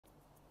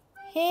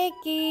Hey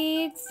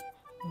kids,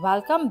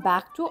 welcome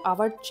back to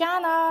our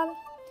channel.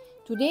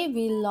 Today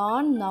we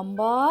learn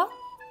number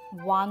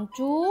 1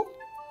 to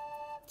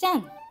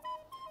 10.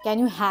 Can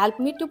you help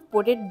me to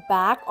put it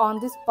back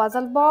on this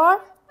puzzle board?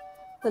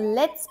 So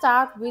let's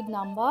start with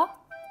number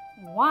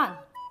 1.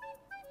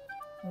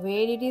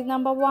 Where it is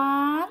number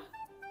 1?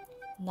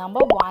 Number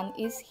 1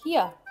 is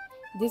here.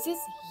 This is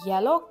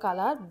yellow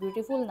color,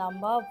 beautiful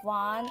number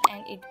 1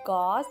 and it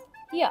goes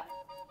here.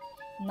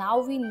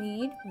 Now we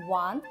need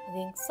one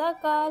ring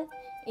circle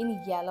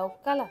in yellow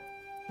color.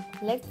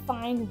 Let's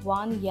find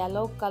one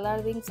yellow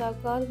color ring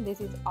circle.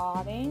 This is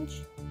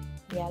orange,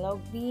 yellow,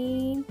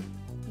 green.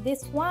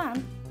 This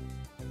one,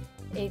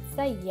 it's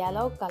a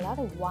yellow color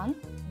one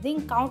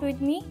ring. Count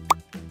with me.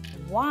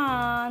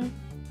 1.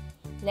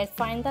 Let's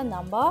find the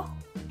number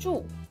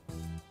 2.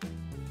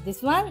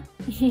 This one?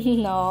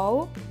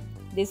 No.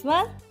 This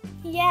one?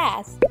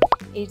 Yes.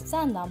 It's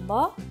a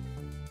number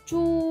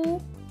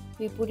 2.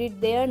 We put it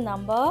there,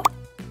 number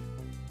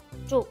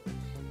 2.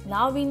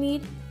 Now we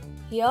need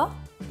here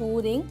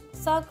 2 ring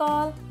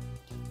circle.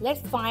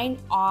 Let's find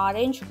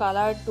orange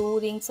color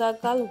 2 ring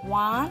circle.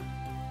 1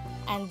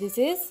 and this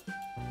is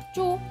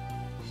 2.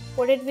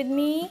 Put it with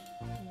me.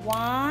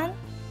 1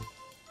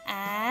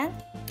 and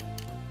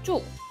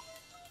 2.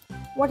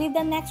 What is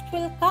the next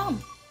will come?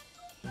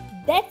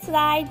 That's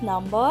right,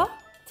 number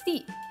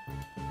 3.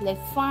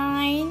 Let's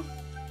find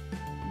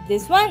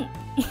this one.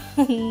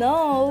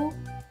 No.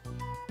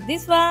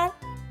 This one?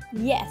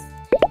 Yes.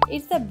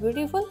 It's a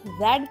beautiful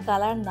red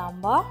color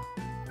number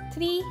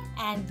 3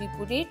 and we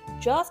put it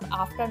just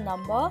after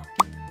number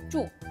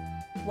 2.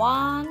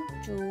 1,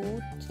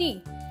 2,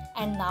 3.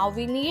 And now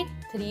we need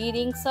 3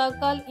 ring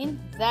circle in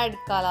red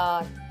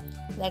color.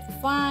 Let's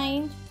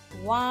find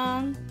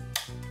 1,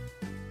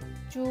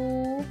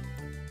 2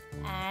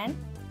 and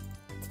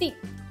 3.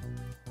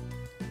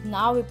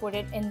 Now we put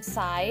it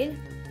inside.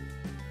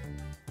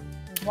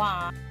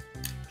 1,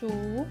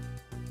 2,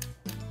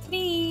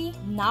 3.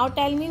 Now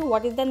tell me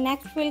what is the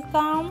next will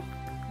come.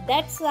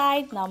 That's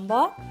right,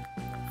 number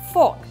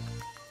 4.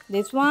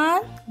 This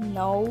one?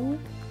 No.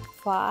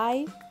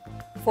 5.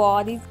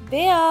 4 is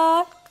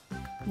there.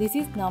 This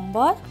is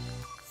number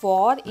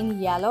 4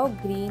 in yellow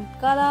green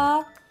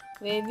color.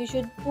 Where we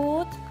should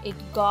put it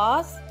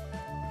goes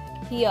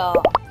here.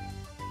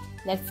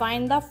 Let's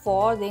find the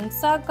 4 ring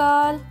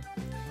circle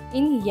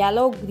in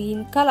yellow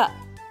green color.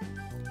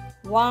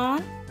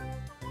 1,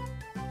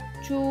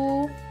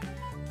 2,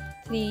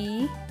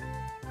 3,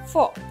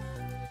 4.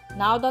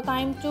 Now the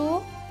time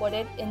to put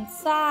it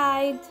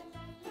inside.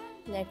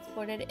 Let's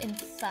put it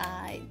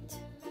inside.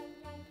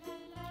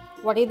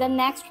 What is the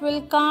next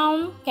will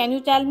come? Can you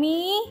tell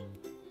me?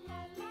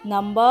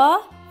 Number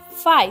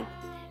 5.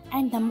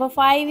 And number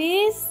 5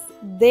 is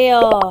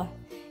there.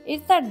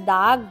 It's a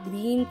dark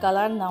green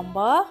color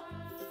number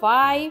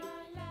 5.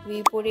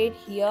 We put it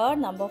here,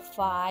 number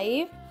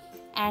 5.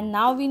 And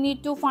now we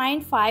need to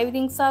find 5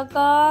 ring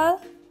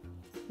circle.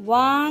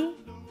 1,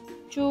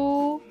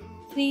 2,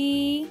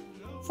 3,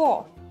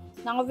 4.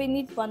 Now we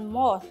need one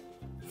more.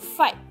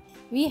 5.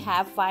 We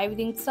have 5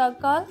 ring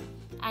circle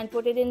and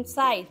put it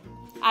inside.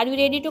 Are you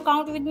ready to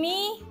count with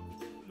me?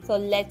 So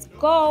let's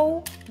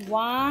go.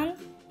 1,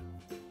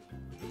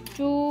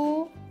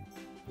 2,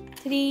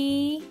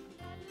 3,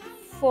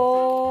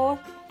 4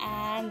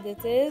 and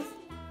this is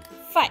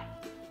 5.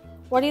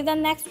 What is the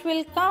next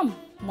will come?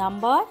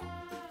 Number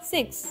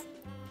 6.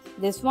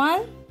 This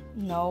one?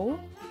 No.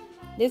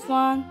 This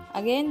one?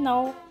 Again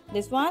no.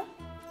 This one?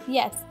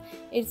 Yes.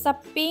 It's a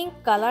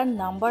pink color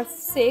number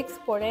 6.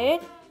 Put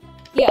it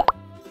here.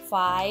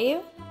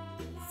 5,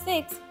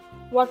 6.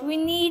 What we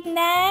need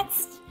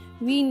next?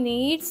 We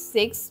need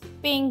 6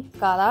 pink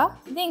color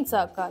ring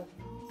circle.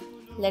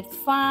 Let's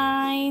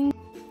find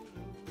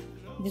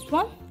this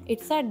one.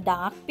 It's a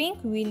dark pink.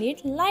 We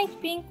need light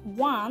pink.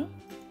 1,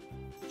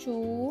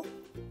 2,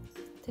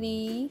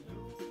 3,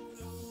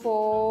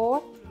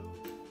 4,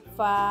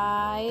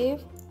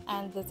 5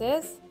 and this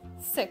is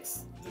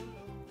 6.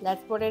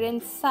 Let's put it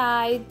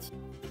inside.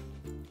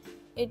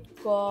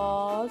 It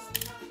goes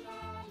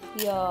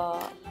here.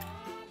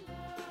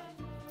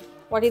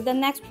 What is the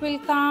next will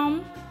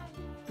come?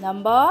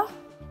 Number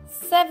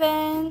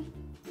 7.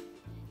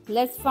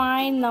 Let's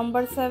find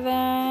number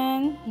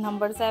 7.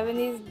 Number 7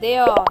 is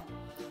there.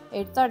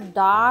 It's a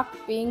dark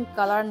pink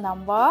color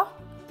number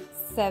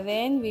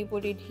 7. We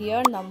put it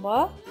here,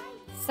 number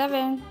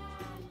 7.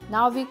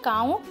 Now we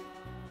count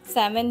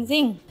 7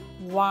 ring.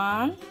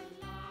 1,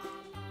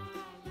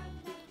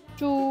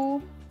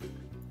 2,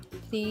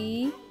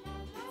 3,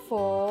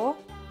 4,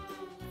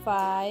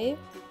 5,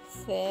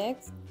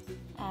 6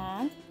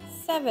 and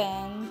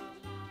 7.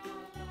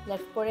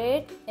 Let's put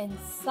it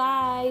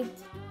inside.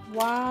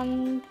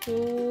 1,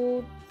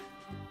 2,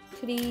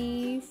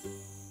 3,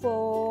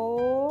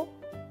 4,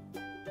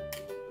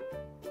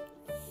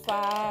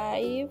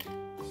 5,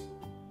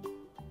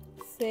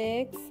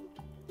 6,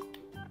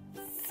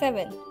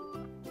 7.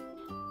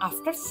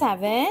 After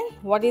 7,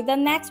 what is the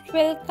next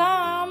will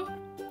come?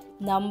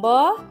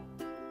 Number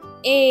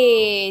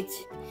 8.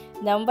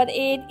 Number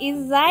 8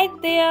 is right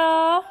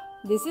there.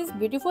 This is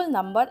beautiful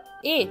number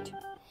 8.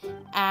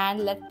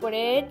 And let's put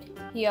it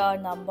here,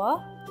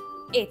 number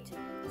 8.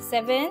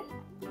 7,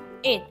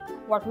 8.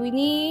 What we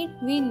need?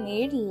 We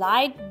need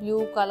light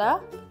blue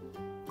color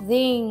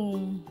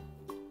ring.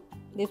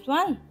 This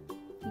one?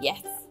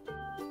 Yes.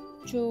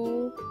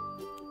 2,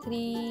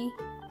 3,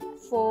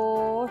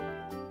 4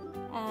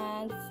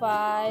 and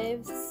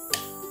 5,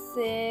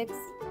 6,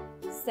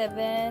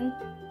 7,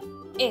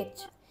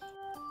 8.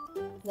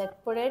 Let's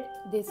put it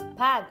this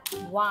bag.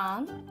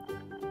 1,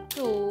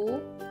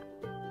 2,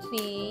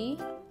 3,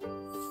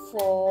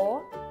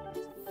 4,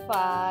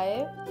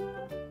 5,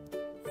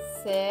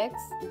 6,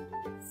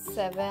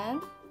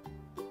 7,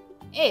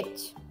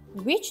 8.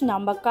 Which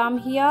number come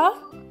here?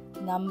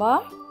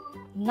 Number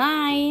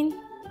 9.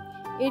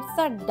 It's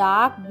a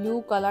dark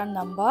blue color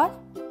number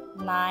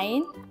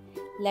 9.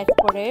 Let's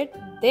put it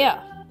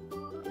there.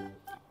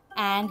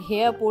 And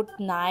here put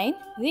 9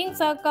 ring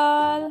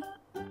circle.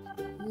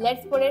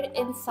 Let's put it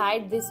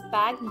inside this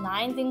bag.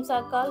 9 ring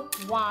circle.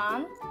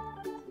 1,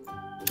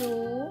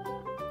 2,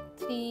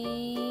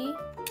 3,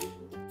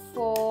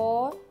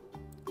 4,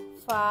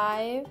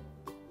 5,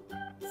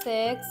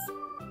 6,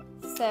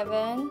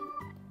 7,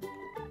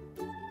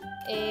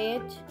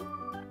 8,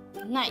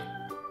 9.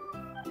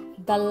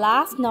 The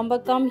last number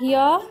come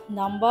here,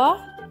 number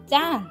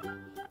 10,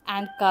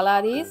 and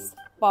color is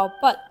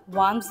purple.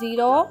 1,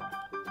 0,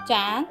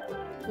 10.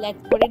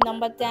 Let's put it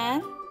number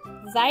 10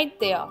 right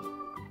there.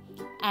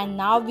 And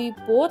now we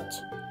put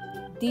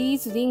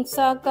these ring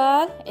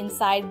circle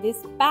inside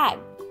this bag.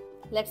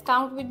 Let's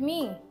count with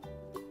me.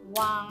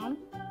 1,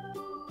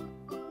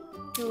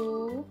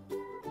 2,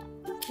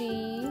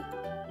 3,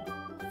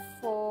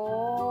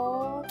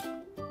 4,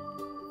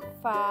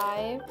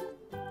 5,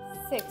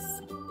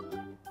 6,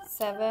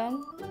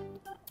 7,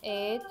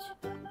 8,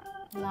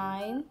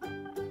 9,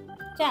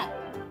 10.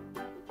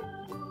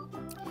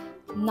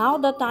 Now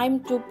the time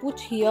to put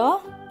here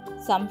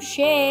some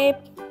shape.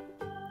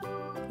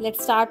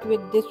 Let's start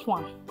with this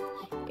one.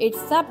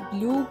 It's a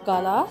blue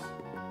color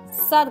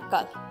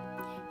circle.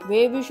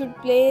 Where we should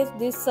place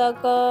this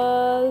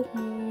circle?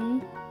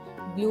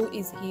 Blue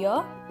is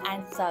here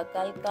and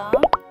circle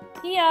come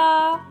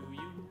here.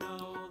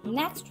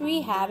 Next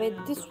we have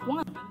it this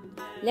one.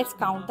 Let's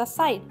count the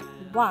side.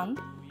 1,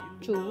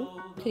 2,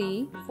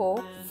 3,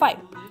 4, 5.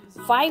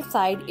 5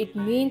 side, it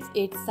means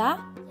it's a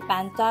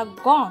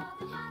pentagon.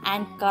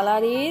 And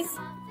color is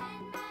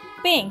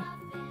pink.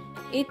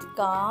 It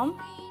come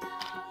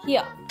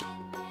here.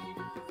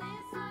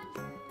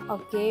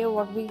 Okay,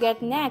 what we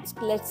get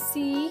next? Let's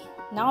see.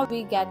 Now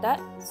we get a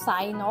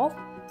sign of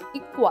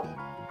equal.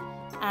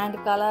 And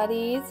color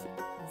is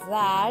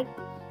red.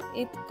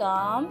 It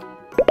come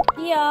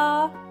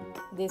here.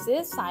 This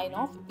is sign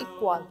of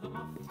equal.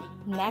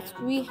 Next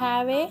we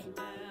have a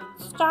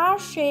star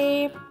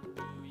shape.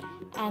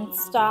 And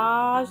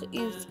stars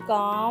is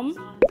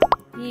come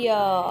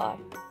here.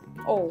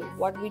 Oh,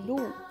 what we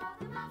do?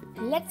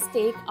 Let's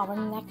take our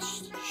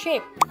next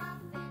shape.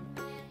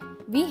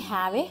 We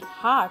have a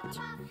heart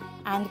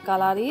and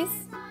color is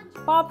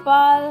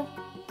purple.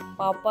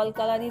 Purple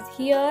color is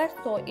here,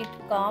 so it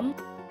come.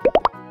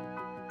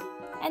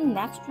 And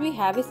next we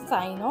have a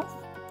sign of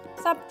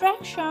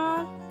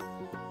subtraction,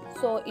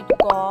 so it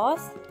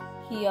goes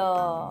here.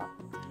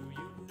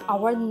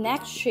 Our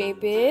next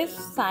shape is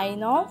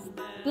sign of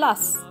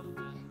plus,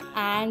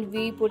 and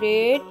we put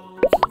it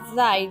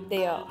right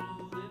there.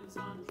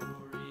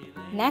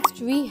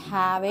 Next we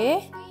have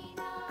a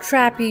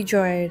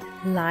trapezoid,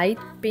 light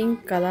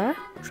pink color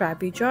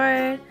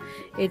trapezoid.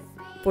 It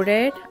put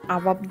it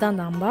above the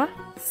number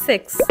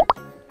 6.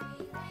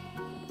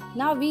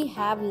 Now we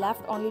have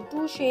left only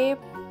 2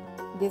 shapes.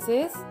 This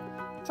is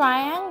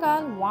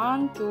triangle.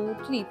 1, 2,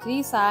 3.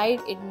 3 side,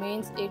 it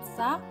means it's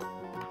a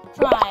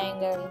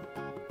triangle.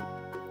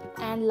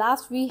 And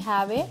last we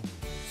have a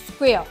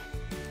square.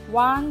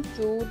 1,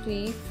 2,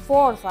 3,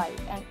 4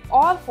 sides, and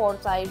all 4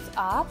 sides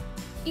are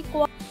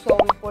equal. So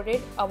we put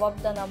it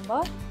above the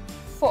number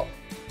 4.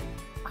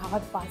 Our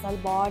puzzle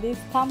board is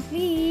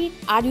complete.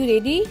 Are you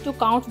ready to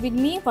count with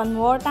me one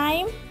more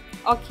time?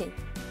 Okay.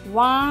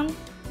 1,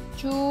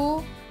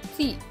 2,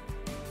 3,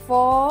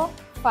 4,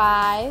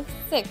 5,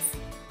 6,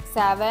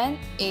 7,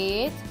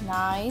 8,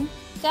 9,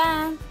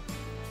 10.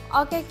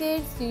 Okay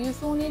kids, see you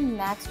soon in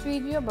next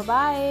video. Bye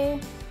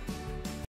bye.